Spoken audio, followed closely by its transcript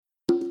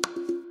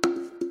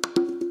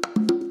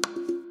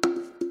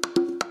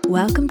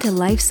Welcome to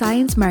Life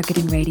Science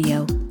Marketing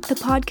Radio, the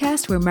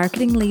podcast where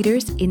marketing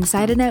leaders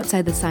inside and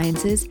outside the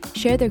sciences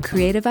share their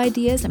creative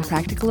ideas and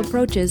practical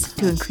approaches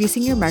to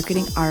increasing your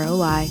marketing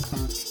ROI.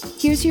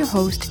 Here's your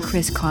host,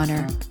 Chris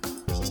Connor.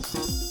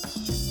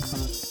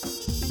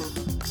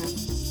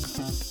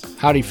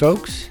 Howdy,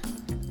 folks.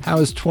 How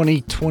is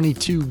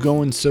 2022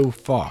 going so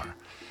far?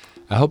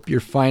 I hope you're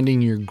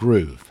finding your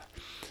groove.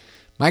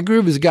 My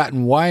groove has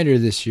gotten wider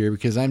this year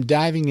because I'm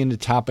diving into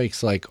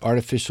topics like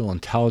artificial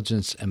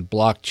intelligence and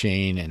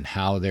blockchain and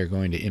how they're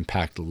going to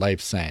impact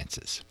life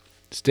sciences.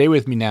 Stay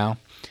with me now.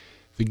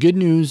 The good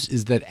news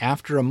is that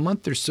after a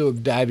month or so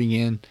of diving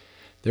in,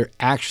 they're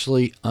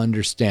actually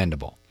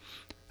understandable.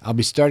 I'll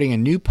be starting a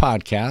new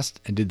podcast.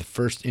 I did the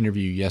first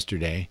interview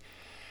yesterday,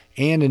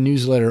 and a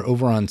newsletter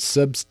over on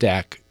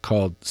Substack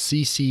called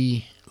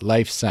CC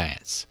Life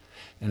Science,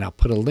 and I'll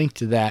put a link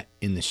to that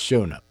in the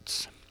show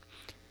notes.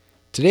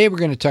 Today we're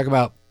going to talk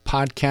about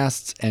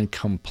podcasts and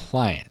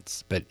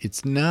compliance, but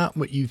it's not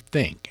what you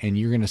think, and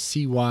you're going to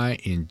see why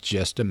in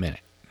just a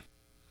minute.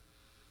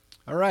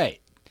 All right.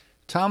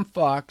 Tom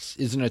Fox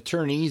is an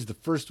attorney. He's the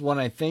first one,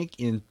 I think,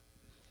 in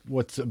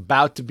what's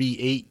about to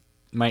be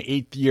my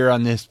eighth year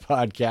on this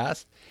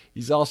podcast.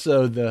 He's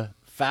also the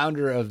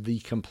founder of the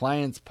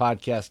Compliance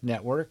Podcast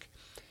Network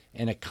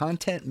and a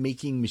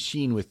content-making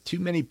machine with too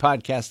many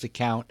podcasts to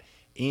count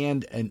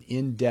and an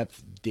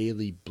in-depth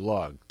daily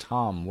blog.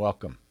 Tom,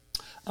 welcome.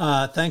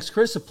 Thanks,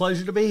 Chris. A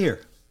pleasure to be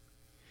here.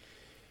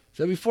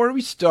 So before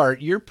we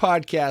start, your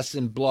podcast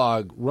and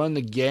blog run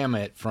the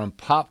gamut from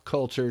pop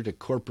culture to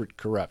corporate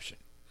corruption.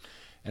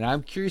 And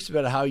I'm curious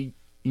about how you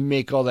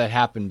make all that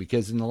happen,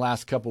 because in the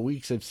last couple of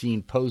weeks, I've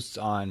seen posts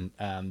on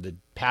the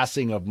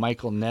passing of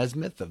Michael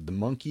Nesmith of the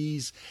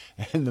Monkees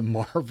and the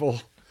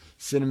Marvel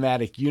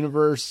Cinematic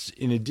Universe,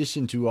 in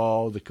addition to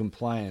all the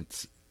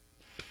compliance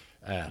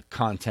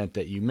content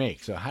that you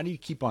make. So how do you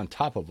keep on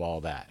top of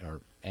all that?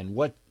 And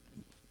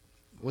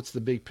what's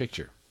the big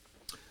picture?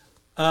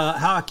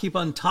 How I keep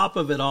on top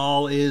of it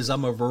all is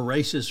I'm a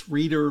voracious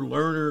reader,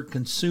 learner,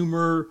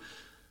 consumer,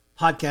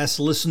 podcast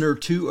listener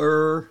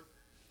to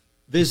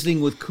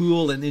visiting with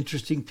cool and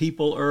interesting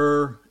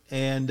people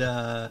and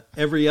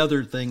every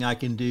other thing I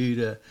can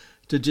do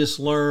to just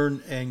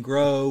learn and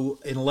grow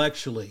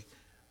intellectually.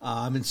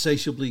 I'm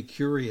insatiably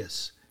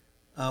curious.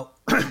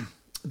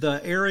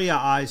 The area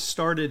I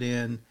started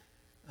in,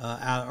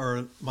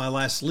 or my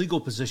last legal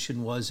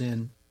position was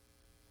in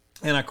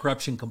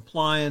anti-corruption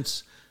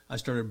compliance. I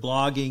started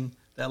blogging.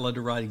 That led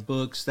to writing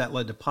books. That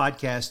led to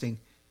podcasting.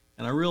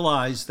 And I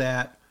realized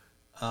that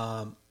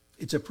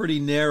it's a pretty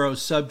narrow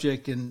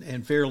subject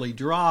and fairly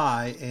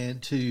dry.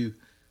 And to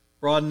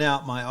broaden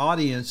out my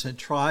audience and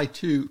try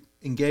to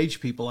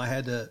engage people, I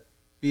had to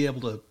be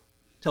able to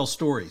tell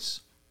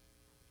stories.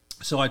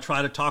 So I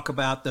try to talk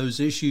about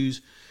those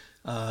issues,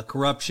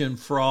 corruption,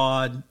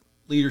 fraud,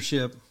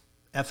 leadership,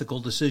 ethical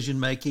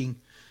decision-making,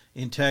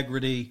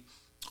 integrity,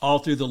 all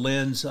through the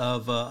lens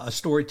of a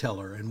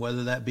storyteller, and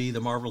whether that be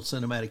the Marvel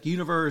Cinematic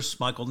Universe,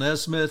 Michael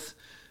Nesmith,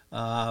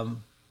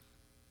 and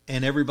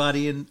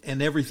everybody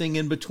and everything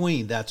in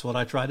between. That's what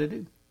I try to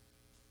do.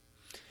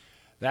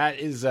 That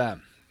is a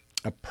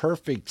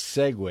perfect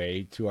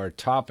segue to our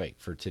topic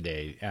for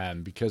today,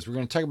 because we're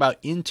going to talk about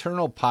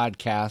internal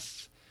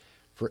podcasts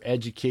for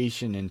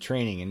education and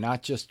training, and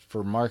not just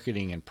for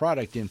marketing and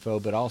product info,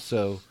 but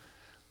also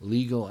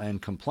legal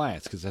and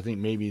compliance, because I think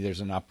maybe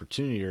there's an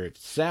opportunity, or it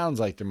sounds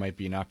like there might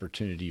be an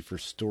opportunity for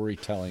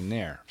storytelling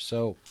there.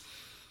 So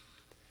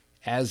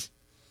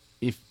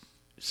if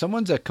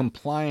someone's a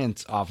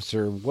compliance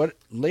officer,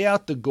 lay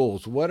out the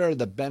goals. What are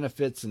the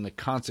benefits and the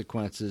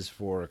consequences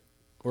for an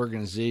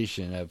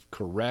organization of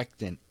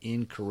correct and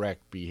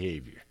incorrect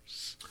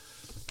behaviors?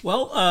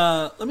 Well,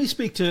 let me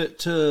speak to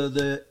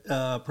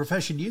the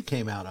profession you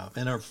came out of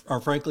and are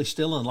frankly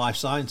still in life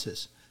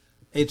sciences.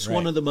 It's right.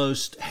 One of the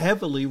most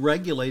heavily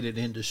regulated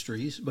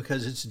industries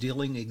because it's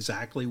dealing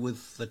exactly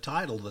with the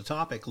title, the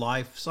topic,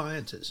 life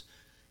sciences.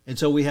 And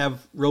so we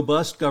have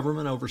robust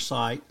government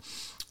oversight,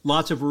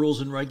 lots of rules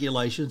and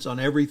regulations on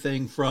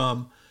everything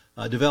from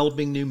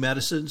developing new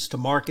medicines to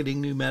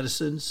marketing new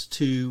medicines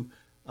to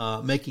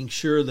making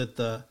sure that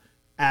the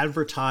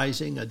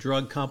advertising a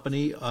drug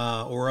company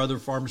or other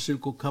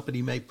pharmaceutical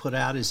company may put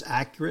out is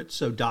accurate,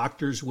 so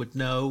doctors would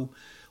know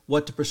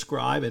what to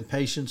prescribe, and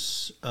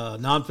patients,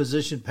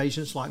 non-physician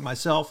patients like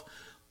myself,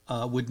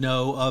 would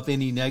know of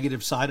any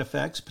negative side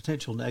effects,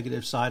 potential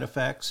negative side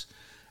effects,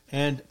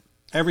 and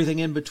everything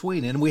in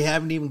between. And we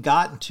haven't even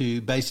gotten to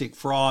basic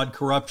fraud,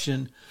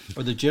 corruption,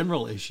 or the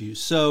general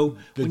issues. So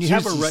when you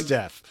have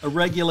a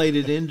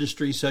regulated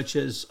industry such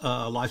as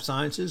life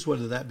sciences,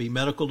 whether that be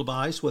medical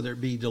device, whether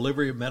it be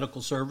delivery of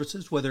medical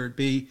services, whether it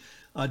be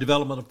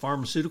development of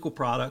pharmaceutical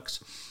products,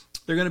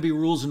 there are going to be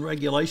rules and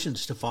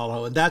regulations to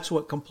follow, and that's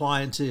what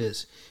compliance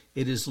is.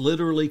 It is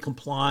literally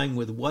complying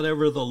with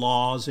whatever the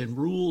laws and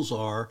rules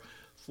are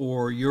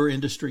for your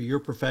industry, your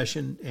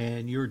profession,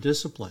 and your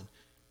discipline.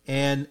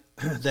 And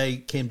they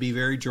can be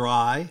very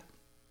dry.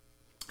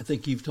 I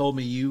think you've told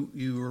me you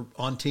were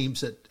on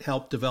teams that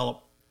helped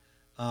develop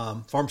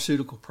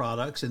pharmaceutical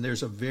products, and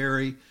there's a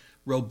very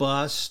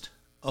robust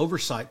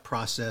oversight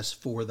process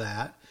for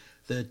that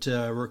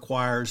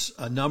requires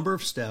a number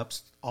of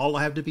steps. All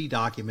have to be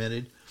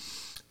documented,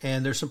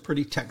 and there's some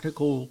pretty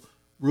technical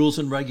rules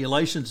and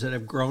regulations that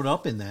have grown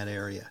up in that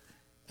area.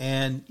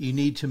 And you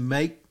need to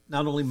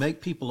not only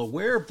make people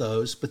aware of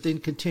those, but then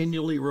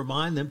continually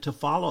remind them to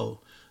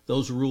follow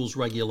those rules,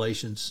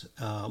 regulations,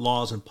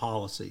 laws, and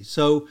policies.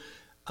 So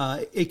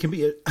it can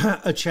be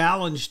a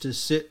challenge to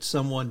sit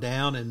someone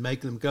down and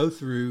make them go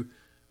through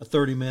a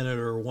 30-minute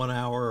or 1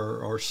 hour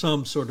or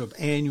some sort of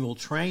annual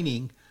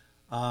training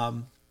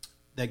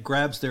that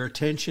grabs their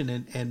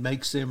attention and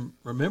makes them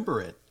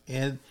remember it.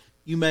 And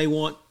you may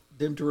want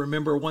them to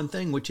remember one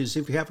thing, which is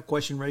if you have a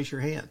question, raise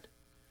your hand.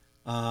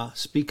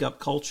 Speak up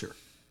culture.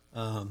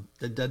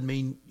 That doesn't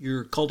mean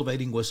you're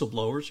cultivating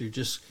whistleblowers. You're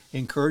just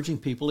encouraging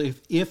people,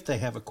 if they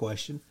have a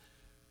question,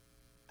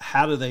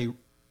 how do they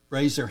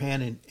raise their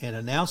hand and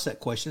announce that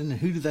question, and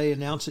who do they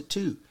announce it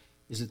to?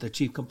 Is it the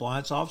chief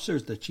compliance officer?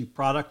 Is it the chief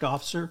product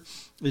officer?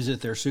 Is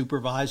it their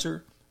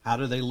supervisor? How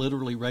do they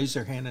literally raise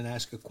their hand and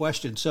ask a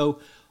question? So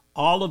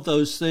all of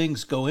those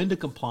things go into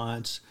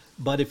compliance,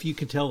 but if you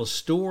can tell a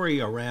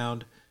story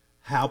around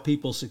how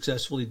people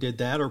successfully did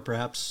that, or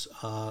perhaps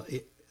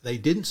they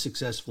didn't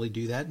successfully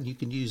do that, and you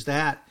can use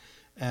that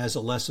as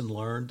a lesson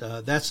learned,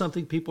 that's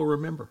something people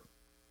remember.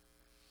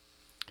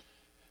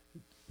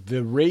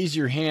 The raise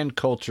your hand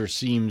culture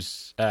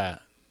seems,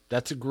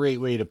 that's a great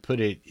way to put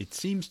it. It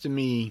seems to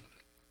me,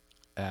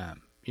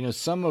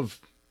 some of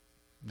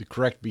the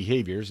correct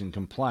behaviors in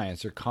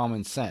compliance are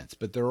common sense,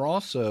 but they're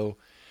also,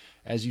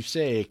 as you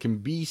say, it can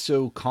be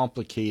so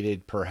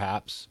complicated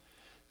perhaps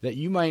that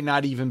you might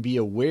not even be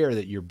aware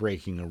that you're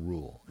breaking a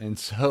rule. And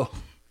so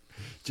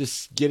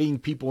just getting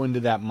people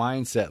into that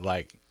mindset,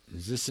 like,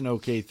 is this an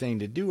okay thing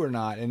to do or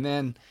not? And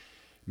then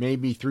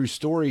maybe through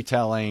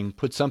storytelling,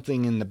 put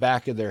something in the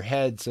back of their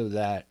head so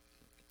that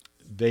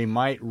they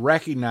might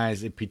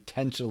recognize a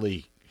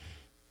potentially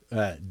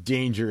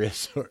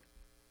dangerous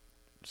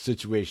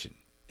situation.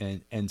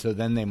 And so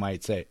then they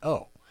might say,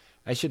 oh,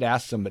 I should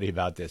ask somebody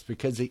about this,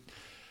 because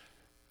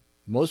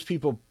most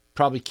people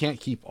probably can't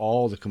keep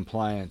all the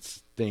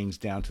compliance things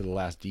down to the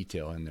last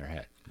detail in their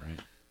head, right?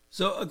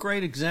 So a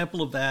great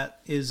example of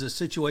that is a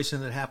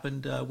situation that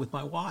happened with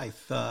my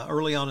wife.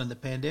 Early on in the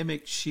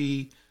pandemic,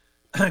 she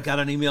got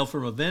an email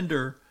from a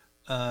vendor,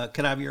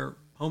 could I have your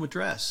home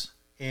address?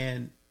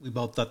 And we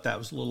both thought that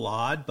was a little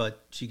odd,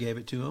 but she gave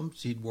it to him.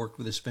 She'd worked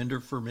with this vendor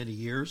for many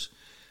years.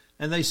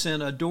 And they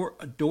sent a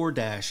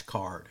DoorDash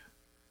card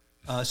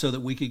so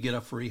that we could get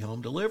a free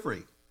home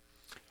delivery.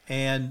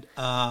 And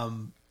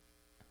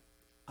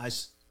I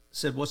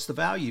said, what's the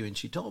value? And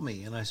she told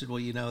me. And I said,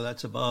 well,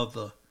 that's above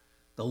the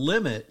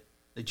limit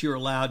that you're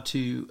allowed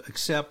to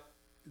accept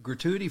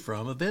gratuity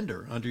from a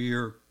vendor under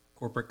your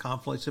corporate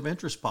conflicts of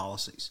interest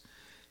policies.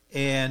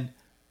 And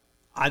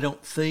I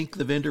don't think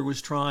the vendor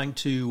was trying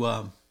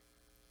to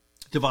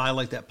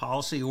violate that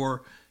policy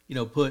or,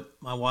 put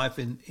my wife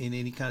in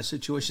any kind of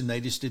situation.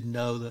 They just didn't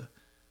know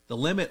the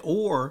limit,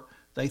 or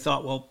they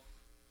thought, well,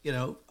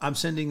 I'm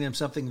sending them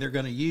something they're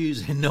going to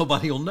use and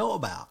nobody will know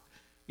about.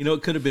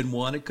 It could have been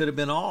one, it could have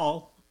been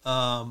all.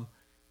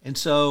 And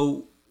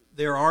so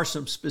there are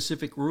some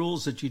specific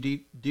rules that you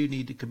do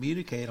need to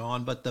communicate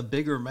on. But the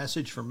bigger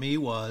message for me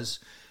was,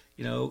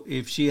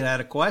 if she had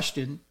a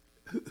question,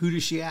 who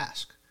does she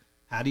ask?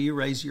 How do you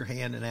raise your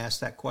hand and ask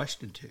that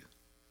question to?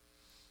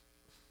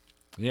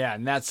 Yeah,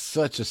 and that's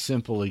such a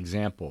simple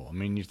example. I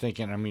mean, you're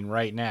thinking,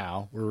 right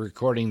now, we're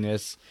recording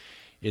this.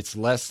 It's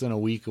less than a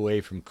week away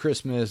from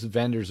Christmas.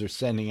 Vendors are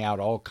sending out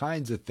all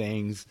kinds of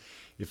things.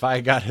 If I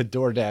got a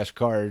DoorDash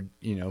card,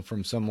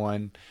 from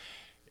someone,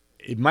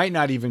 it might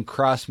not even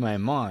cross my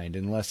mind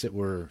unless it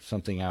were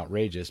something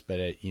outrageous. But,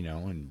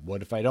 and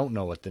what if I don't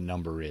know what the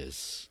number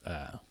is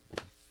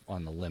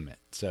on the limit?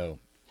 So,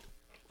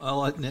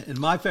 well, and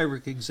my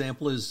favorite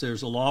example is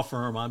there's a law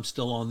firm. I'm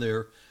still on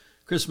their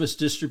Christmas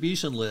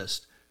distribution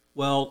list.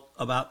 Well,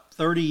 about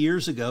 30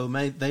 years ago,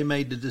 they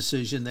made the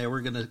decision they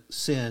were going to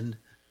send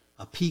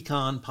a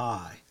pecan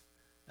pie,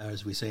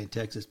 as we say in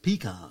Texas,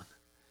 pecan.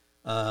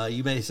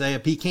 You may say a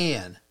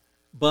pecan,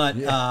 but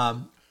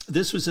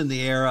this was in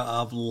the era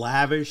of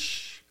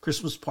lavish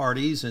Christmas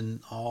parties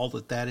and all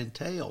that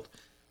entailed.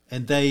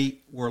 And they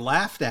were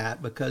laughed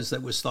at because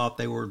it was thought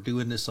they were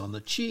doing this on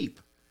the cheap.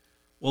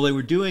 Well, they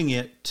were doing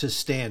it to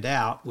stand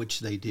out,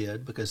 which they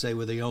did because they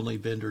were the only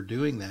vendor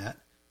doing that,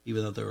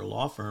 even though they're a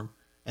law firm.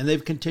 And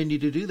they've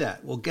continued to do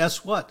that. Well,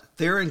 guess what?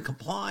 They're in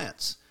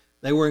compliance.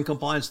 They were in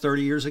compliance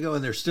 30 years ago,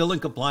 and they're still in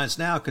compliance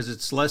now because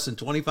it's less than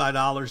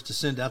 $25 to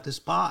send out this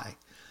pie.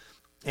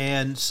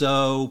 And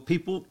so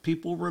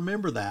people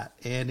remember that.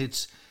 And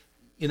it's,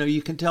 can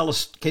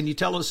you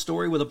tell a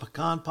story with a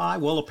pecan pie?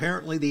 Well,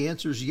 apparently the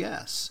answer is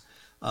yes,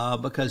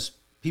 because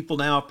people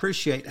now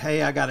appreciate,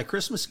 hey, I got a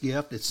Christmas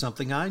gift. It's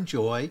something I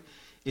enjoy.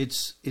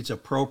 It's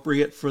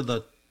appropriate for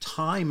the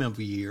time of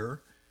year,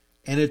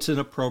 and it's an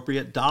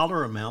appropriate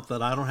dollar amount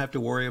that I don't have to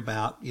worry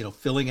about,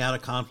 filling out a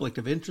conflict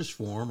of interest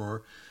form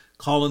or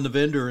calling the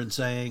vendor and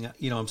saying,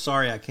 I'm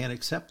sorry, I can't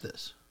accept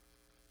this.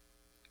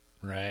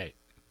 Right.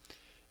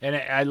 And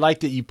I like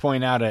that you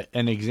point out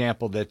an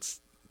example that's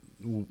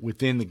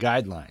within the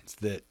guidelines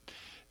that,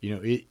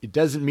 it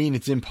doesn't mean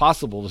it's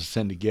impossible to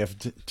send a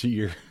gift to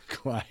your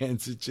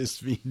clients. It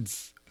just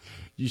means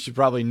you should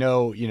probably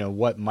know,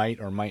 what might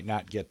or might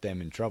not get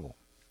them in trouble.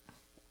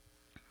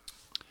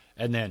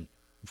 And then,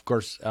 of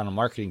course, on a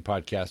marketing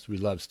podcast, we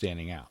love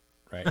standing out,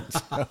 right?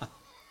 So,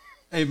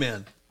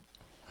 amen.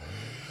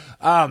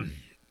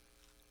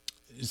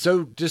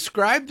 So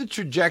describe the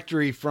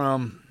trajectory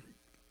from,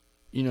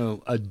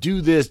 a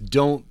do this,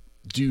 don't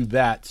do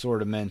that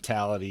sort of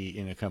mentality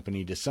in a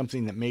company to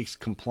something that makes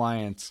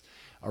compliance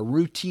a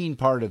routine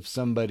part of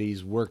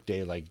somebody's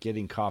workday, like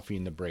getting coffee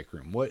in the break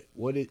room.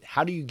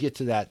 How do you get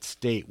to that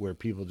state where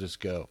people just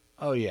go,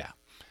 oh yeah,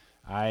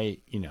 I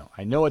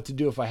know what to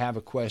do if I have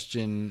a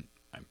question.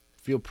 I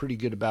feel pretty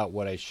good about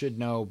what I should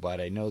know, but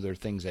I know there are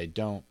things I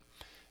don't,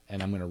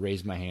 and I'm going to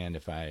raise my hand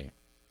if I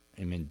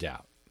am in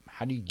doubt.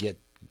 How do you get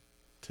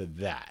to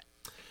that?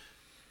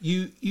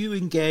 You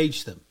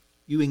engage them.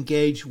 You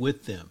engage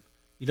with them.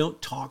 You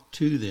don't talk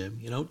to them.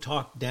 You don't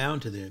talk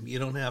down to them. You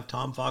don't have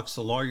Tom Fox,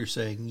 the lawyer,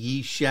 saying,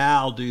 ye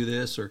shall do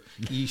this or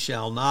ye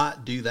shall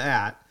not do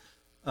that.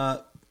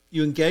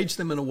 You engage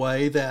them in a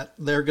way that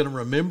they're going to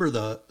remember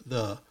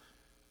the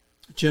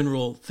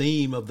general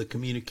theme of the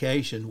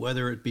communication,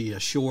 whether it be a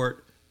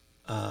short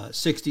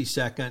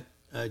 60-second,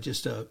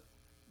 just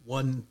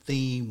one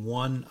theme,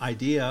 one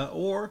idea,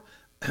 or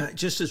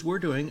just as we're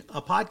doing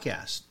a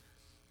podcast.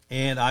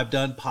 And I've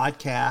done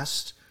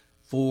podcasts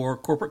for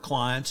corporate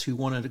clients who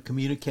wanted to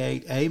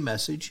communicate a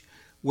message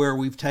where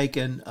we've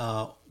taken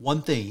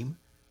one theme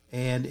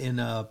and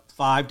in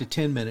 5 to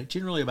 10 minutes,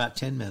 generally about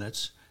 10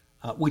 minutes,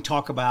 we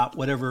talk about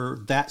whatever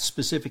that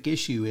specific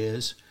issue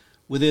is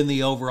within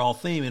the overall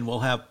theme. And we'll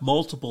have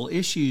multiple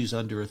issues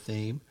under a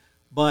theme,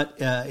 but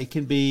it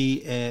can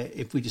be,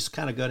 if we just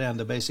kind of go down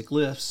the basic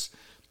lists,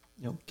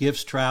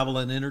 gifts, travel,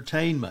 and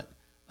entertainment,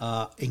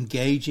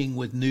 engaging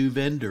with new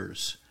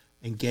vendors,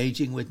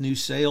 engaging with new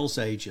sales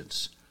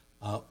agents,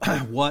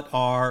 what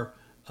are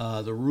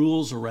the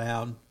rules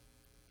around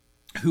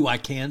who I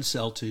can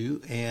sell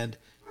to and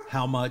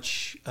how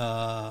much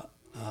how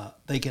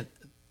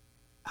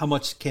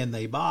much can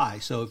they buy?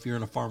 So if you're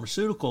in a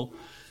pharmaceutical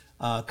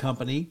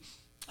company,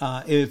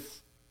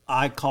 if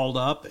I called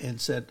up and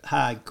said,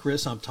 hi,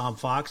 Chris, I'm Tom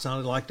Fox, and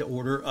I'd like to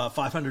order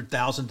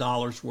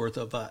 $500,000 worth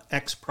of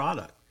X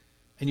product.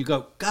 And you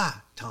go,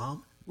 God,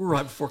 Tom, we're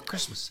right before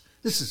Christmas.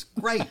 This is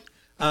great.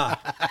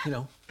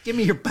 Give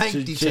me your bank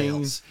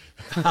details.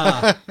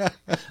 Well,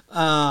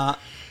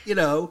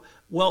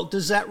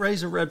 does that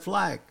raise a red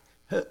flag?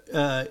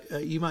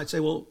 You might say,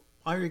 well,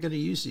 why are you going to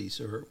use these?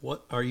 Or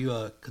what? Are you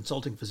a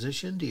consulting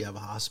physician? Do you have a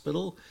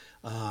hospital?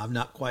 I've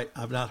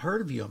not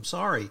heard of you. I'm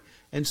sorry.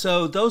 And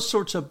so those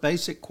sorts of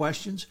basic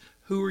questions: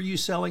 who are you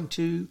selling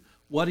to?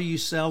 What are you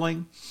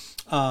selling?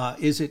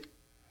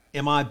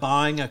 Am I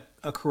buying a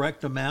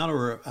correct amount,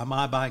 or am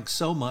I buying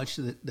so much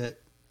that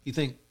you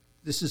think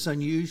this is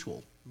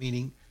unusual?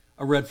 Meaning,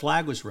 a red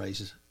flag was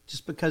raised.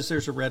 Just because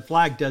there's a red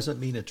flag doesn't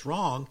mean it's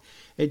wrong.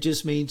 It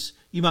just means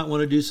you might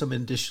want to do some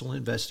additional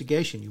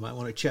investigation. You might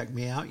want to check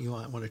me out. You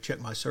might want to check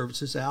my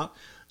services out.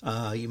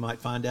 You might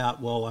find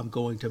out, well, I'm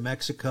going to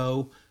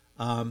Mexico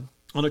on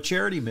a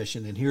charity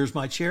mission, and here's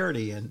my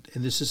charity, and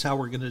this is how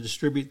we're going to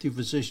distribute through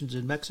physicians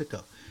in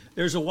Mexico.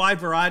 There's a wide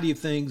variety of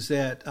things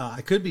that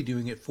I could be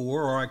doing it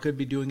for, or I could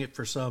be doing it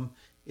for some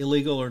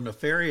illegal or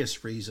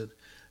nefarious reason.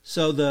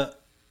 So the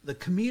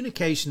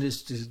communication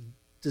is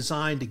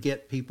designed to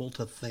get people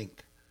to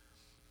think.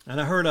 And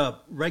I heard a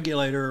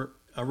regulator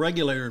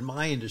in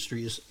my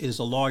industry is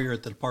a lawyer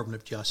at the Department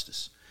of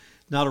Justice,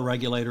 not a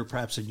regulator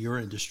perhaps in your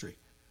industry.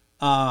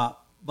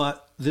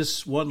 But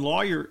this one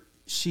lawyer,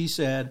 she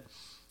said,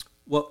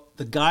 well,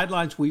 the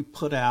guidelines we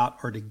put out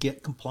are to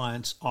get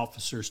compliance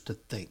officers to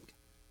think.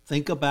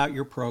 Think about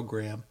your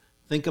program.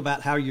 Think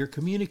about how you're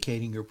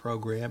communicating your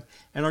program.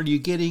 And are you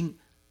getting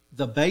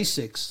the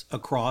basics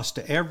across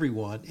to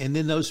everyone? And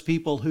then those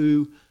people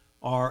who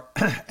are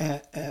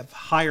have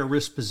higher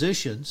risk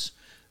positions,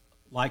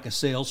 like a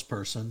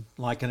salesperson,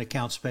 like an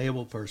accounts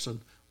payable person,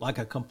 like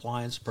a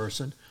compliance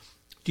person,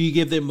 do you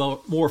give them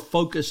more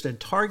focused and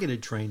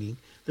targeted training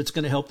that's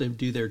going to help them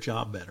do their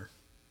job better?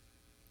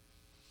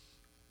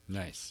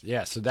 Nice.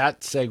 Yeah, so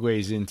that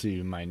segues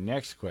into my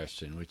next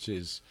question, which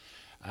is,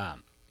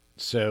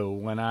 so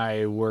when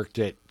I worked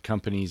at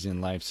companies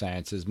in life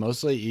sciences,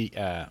 mostly,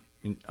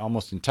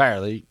 almost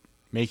entirely,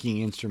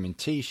 making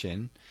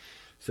instrumentation.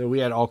 So we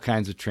had all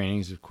kinds of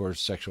trainings, of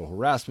course, sexual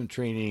harassment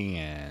training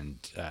and,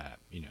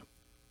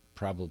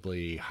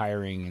 probably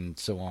hiring and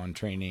so on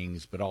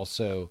trainings, but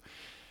also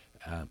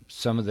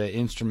some of the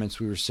instruments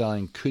we were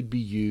selling could be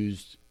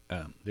used.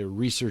 They're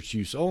research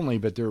use only,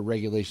 but there are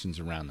regulations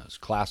around those,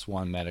 Class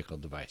 1 medical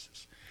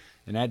devices.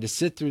 And I had to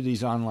sit through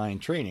these online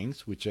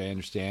trainings, which I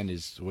understand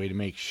is a way to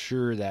make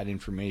sure that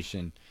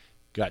information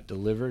got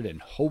delivered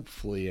and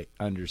hopefully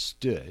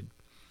understood.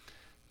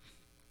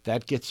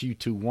 That gets you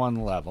to one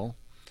level.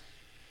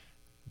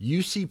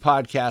 you see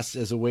podcasts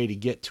as a way to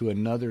get to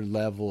another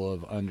level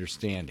of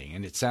understanding.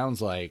 And it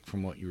sounds like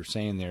from what you were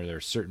saying there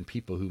are certain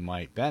people who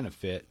might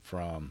benefit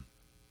from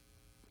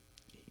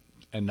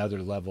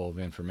another level of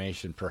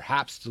information,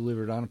 perhaps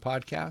delivered on a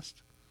podcast.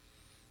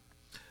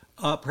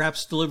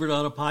 Perhaps delivered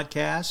on a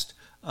podcast,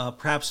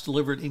 perhaps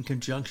delivered in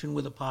conjunction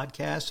with a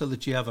podcast so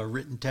that you have a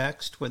written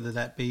text, whether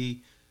that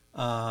be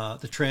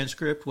the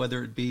transcript,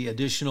 whether it be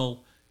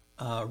additional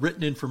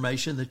written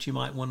information that you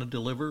might want to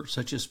deliver,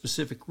 such as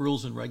specific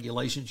rules and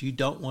regulations you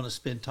don't want to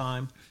spend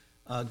time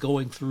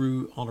going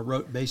through on a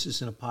rote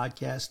basis in a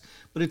podcast.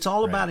 But it's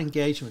all about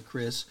engagement,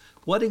 Chris.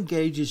 What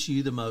engages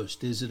you the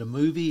most? Is it a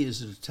movie?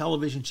 Is it a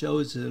television show?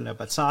 Is it an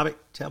episodic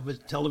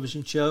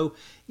television show?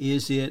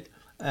 Is it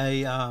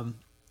an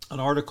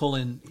article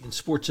in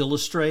Sports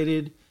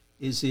Illustrated?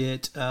 Is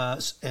it,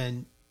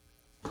 and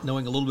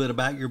knowing a little bit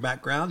about your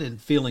background and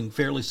feeling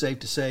fairly safe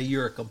to say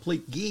you're a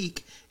complete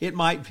geek, it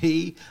might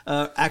be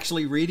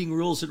actually reading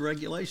rules and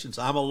regulations.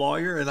 I'm a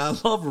lawyer and I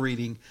love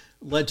reading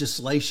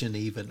legislation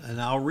even,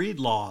 and I'll read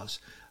laws.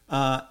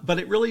 But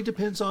it really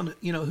depends on,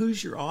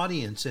 who's your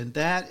audience. And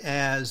that,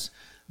 as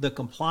the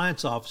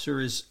compliance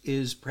officer,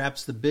 is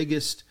perhaps the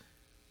biggest,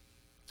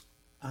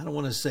 I don't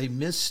want to say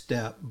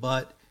misstep,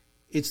 but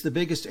it's the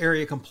biggest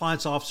area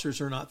compliance officers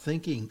are not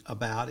thinking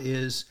about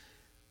is,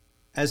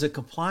 as a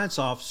compliance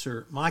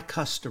officer, my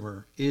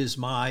customer is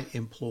my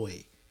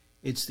employee.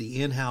 It's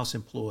the in-house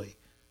employee.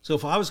 So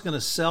if I was going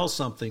to sell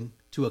something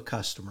to a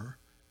customer,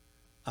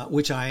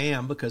 which I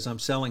am because I'm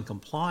selling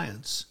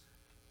compliance,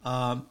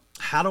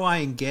 how do I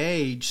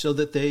engage so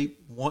that they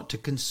want to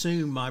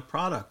consume my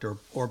product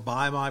or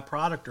buy my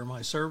product or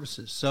my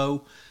services?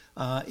 So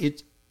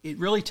it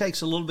really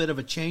takes a little bit of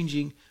a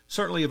changing,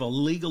 certainly of a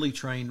legally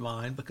trained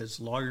mind, because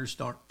lawyers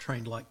aren't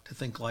trained to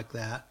think like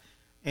that.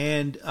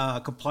 And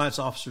compliance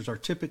officers are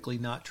typically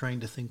not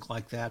trained to think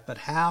like that. But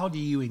how do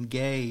you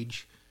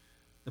engage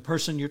the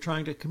person you're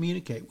trying to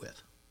communicate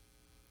with?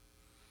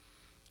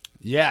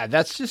 Yeah,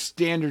 that's just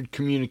standard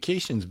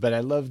communications. But I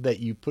love that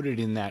you put it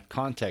in that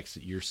context,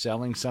 that you're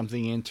selling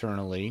something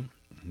internally.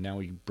 Now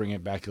we bring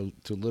it back to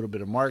a little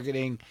bit of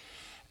marketing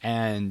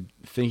and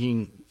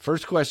thinking,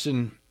 first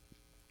question,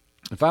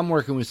 if I'm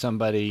working with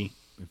somebody,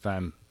 if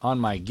I'm on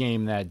my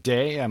game that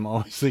day, I'm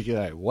always thinking,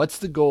 all right, what's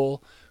the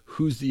goal?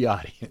 Who's the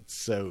audience?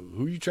 So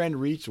who are you trying to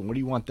reach and what do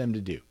you want them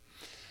to do?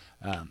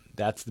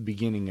 That's the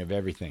beginning of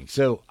everything.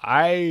 So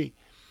I,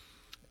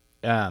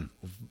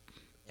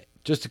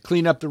 just to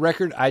clean up the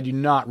record, I do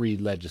not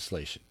read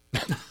legislation.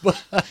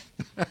 But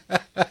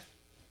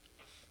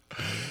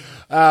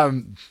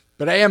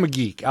I am a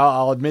geek.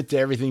 I'll admit to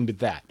everything but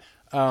that.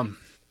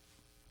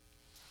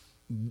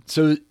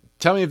 So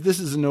tell me if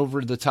this is an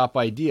over-the-top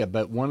idea,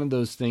 but one of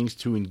those things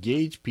to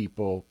engage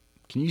people.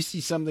 Can you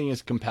see something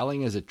as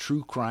compelling as a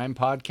true crime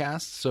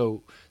podcast?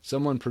 So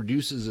someone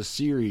produces a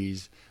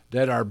series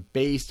that are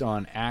based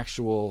on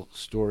actual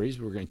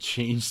stories. We're going to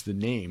change the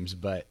names,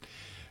 but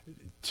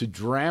to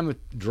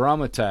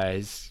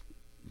dramatize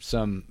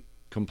some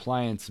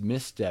compliance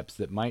missteps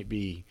that might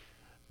be,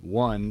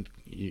 one,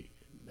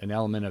 an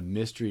element of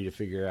mystery to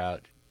figure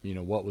out,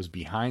 what was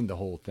behind the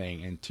whole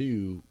thing, and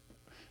two,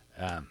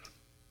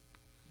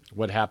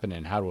 what happened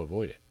and how to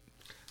avoid it.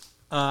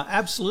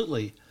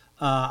 Absolutely.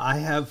 I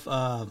have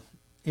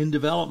in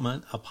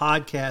development a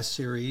podcast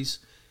series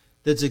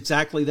that's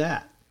exactly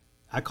that.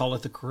 I call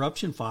it the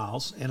Corruption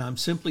Files, and I'm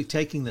simply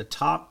taking the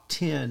top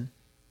 10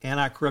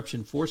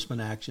 anti-corruption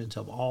enforcement actions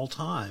of all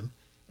time,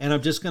 and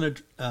I'm just going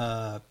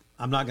to,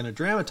 I'm not going to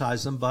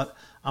dramatize them, but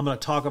I'm going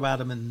to talk about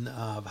them. And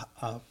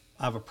I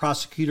have a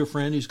prosecutor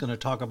friend who's going to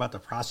talk about the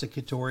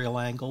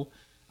prosecutorial angle.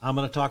 I'm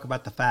going to talk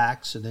about the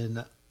facts, and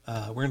then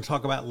we're going to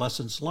talk about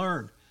lessons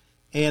learned.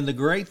 And the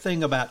great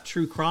thing about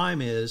true crime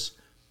is,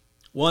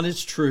 one,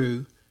 it's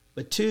true,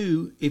 but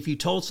two, if you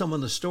told someone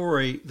the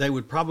story, they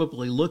would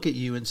probably look at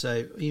you and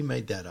say, you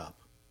made that up.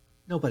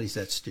 Nobody's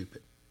that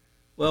stupid.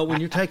 Well, when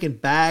you're taking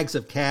bags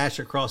of cash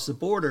across the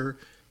border,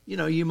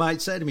 you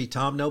might say to me,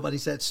 Tom,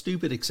 nobody's that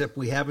stupid, except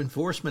we have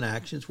enforcement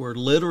actions where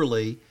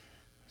literally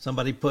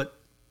somebody put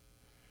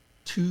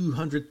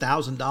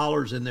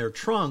 $200,000 in their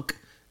trunk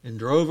and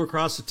drove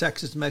across the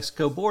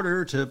Texas-Mexico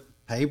border to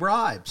pay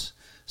bribes.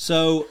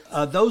 So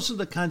those are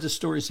the kinds of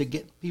stories that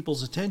get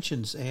people's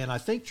attentions, and I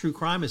think true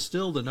crime is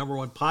still the number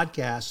one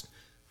podcast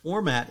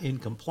format in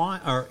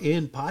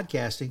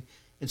podcasting.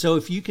 And so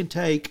if you can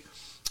take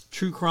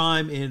true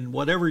crime in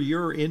whatever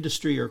your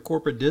industry or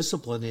corporate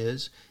discipline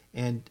is,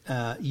 and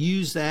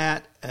use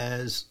that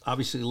as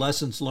obviously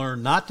lessons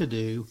learned not to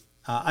do,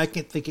 I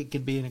can think it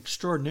can be an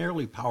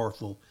extraordinarily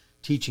powerful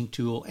teaching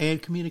tool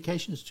and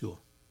communications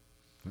tool.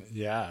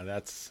 Yeah,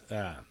 that's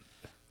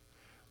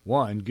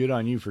one, good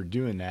on you for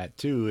doing that.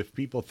 Two, if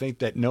people think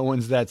that no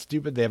one's that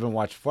stupid, they haven't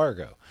watched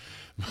Fargo.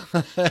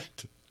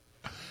 But,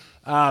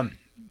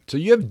 so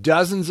you have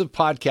dozens of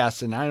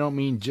podcasts, and I don't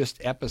mean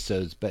just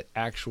episodes, but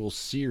actual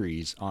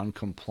series on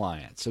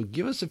compliance. So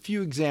give us a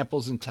few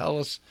examples and tell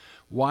us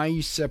why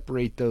you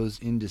separate those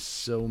into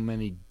so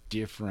many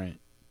different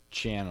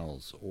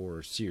channels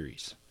or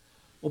series.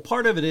 Well,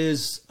 part of it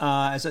is,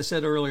 as I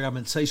said earlier, I'm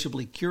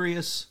insatiably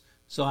curious,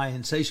 so I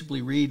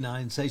insatiably read and I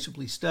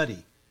insatiably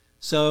study.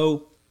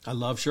 So I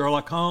love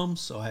Sherlock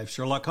Holmes, so I have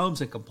Sherlock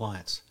Holmes in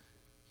compliance.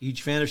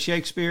 Huge fan of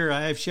Shakespeare,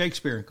 I have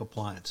Shakespeare in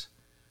compliance.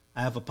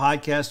 I have a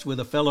podcast with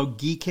a fellow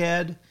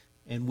geekhead,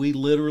 and we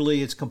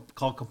literally, it's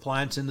called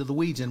Compliance Into the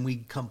Weeds, and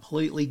we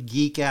completely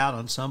geek out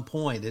on some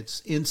point.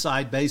 It's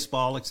inside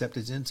baseball, except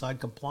it's inside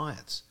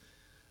compliance.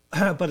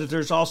 But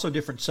there's also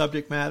different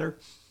subject matter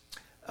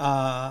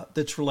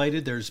that's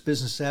related. There's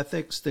business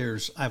ethics.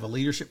 I have a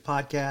leadership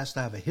podcast.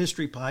 I have a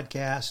history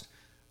podcast.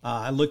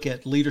 I look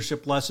at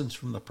leadership lessons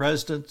from the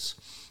presidents.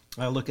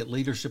 I look at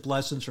leadership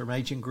lessons from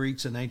ancient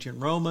Greeks and ancient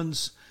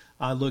Romans.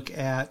 I look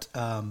at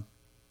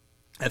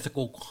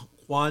ethical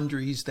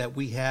quandaries that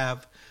we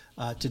have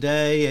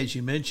today. As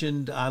you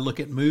mentioned, I look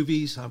at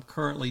movies. I'm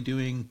currently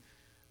doing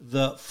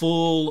the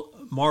full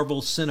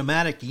Marvel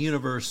Cinematic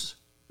Universe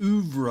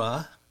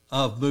oeuvre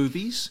of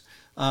movies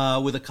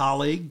with a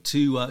colleague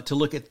to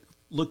look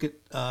at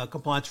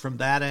compliance from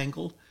that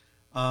angle.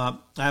 I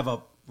have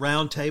a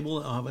round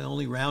table. I'm the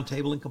only round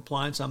table in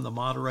compliance. I'm the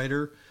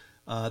moderator.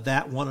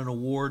 That won an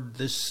award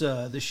this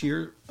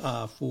year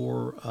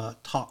for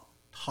top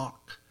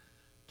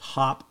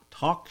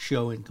talk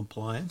show in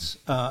compliance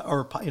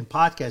or in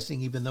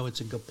podcasting, even though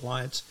it's in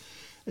compliance.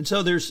 And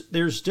so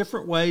there's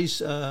different ways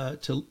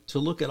to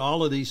look at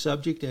all of these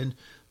subjects. And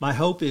my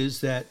hope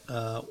is that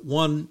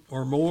one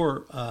or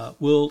more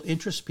will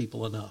interest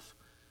people enough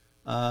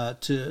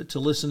to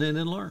listen in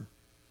and learn.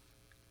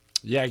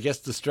 Yeah, I guess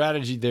the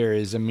strategy there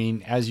is, I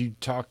mean, as you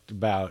talked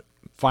about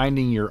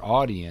finding your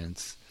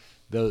audience,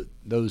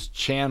 those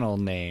channel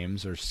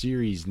names or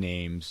series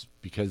names,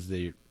 because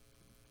they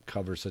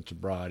cover such a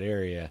broad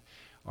area,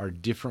 are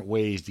different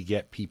ways to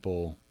get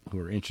people who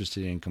are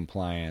interested in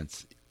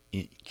compliance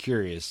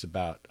curious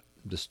about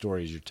the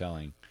stories you're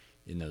telling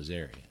in those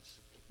areas.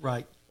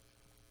 Right.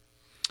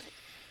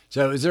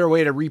 So is there a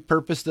way to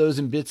repurpose those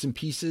in bits and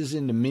pieces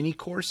into mini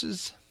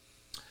courses?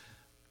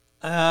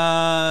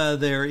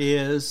 There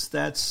is.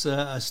 That's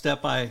a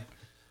step I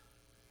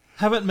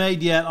haven't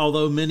made yet,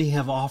 although many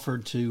have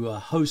offered to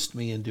host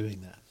me in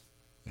doing that.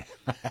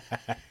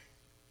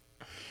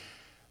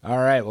 All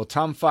right. Well,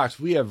 Tom Fox,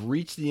 we have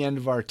reached the end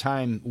of our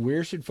time.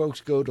 Where should folks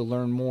go to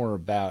learn more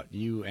about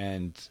you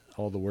and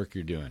all the work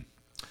you're doing?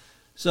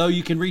 So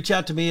you can reach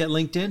out to me at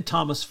LinkedIn,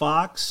 Thomas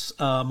Fox.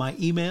 My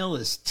email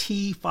is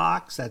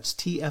tfox, that's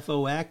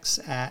T-F-O-X,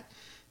 at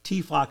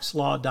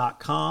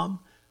tfoxlaw.com.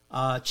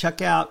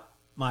 Check out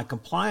my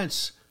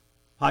compliance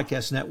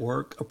podcast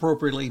network,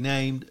 appropriately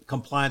named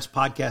Compliance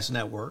Podcast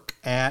Network,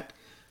 at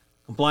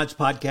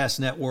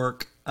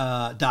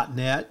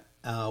compliancepodcastnetwork.net.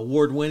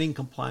 Award-winning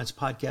Compliance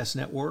Podcast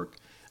Network.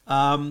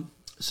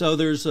 So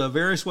there's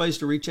various ways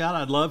to reach out.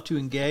 I'd love to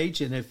engage,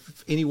 and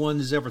if anyone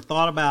has ever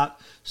thought about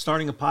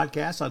starting a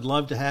podcast, I'd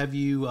love to have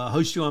you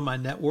host you on my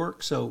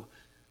network. So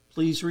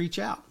please reach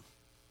out.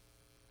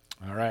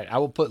 All right. I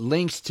will put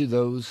links to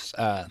those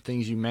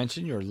things you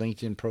mentioned, your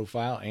LinkedIn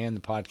profile and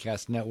the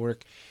podcast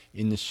network,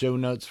 in the show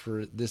notes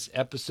for this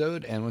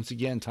episode. And once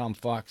again, Tom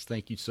Fox,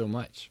 thank you so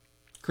much.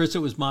 Chris, it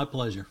was my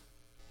pleasure.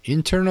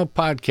 Internal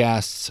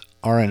podcasts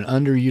are an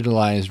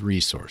underutilized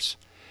resource.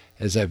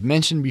 As I've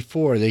mentioned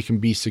before, they can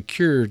be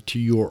secured to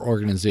your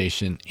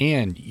organization,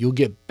 and you'll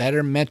get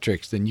better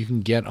metrics than you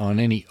can get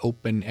on any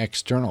open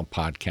external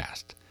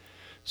podcast.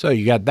 So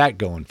you got that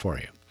going for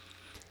you.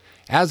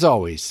 As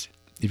always,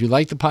 if you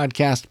like the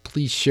podcast,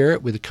 please share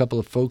it with a couple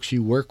of folks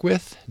you work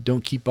with.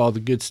 Don't keep all the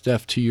good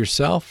stuff to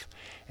yourself,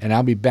 and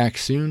I'll be back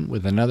soon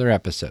with another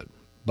episode.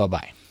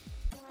 Bye-bye.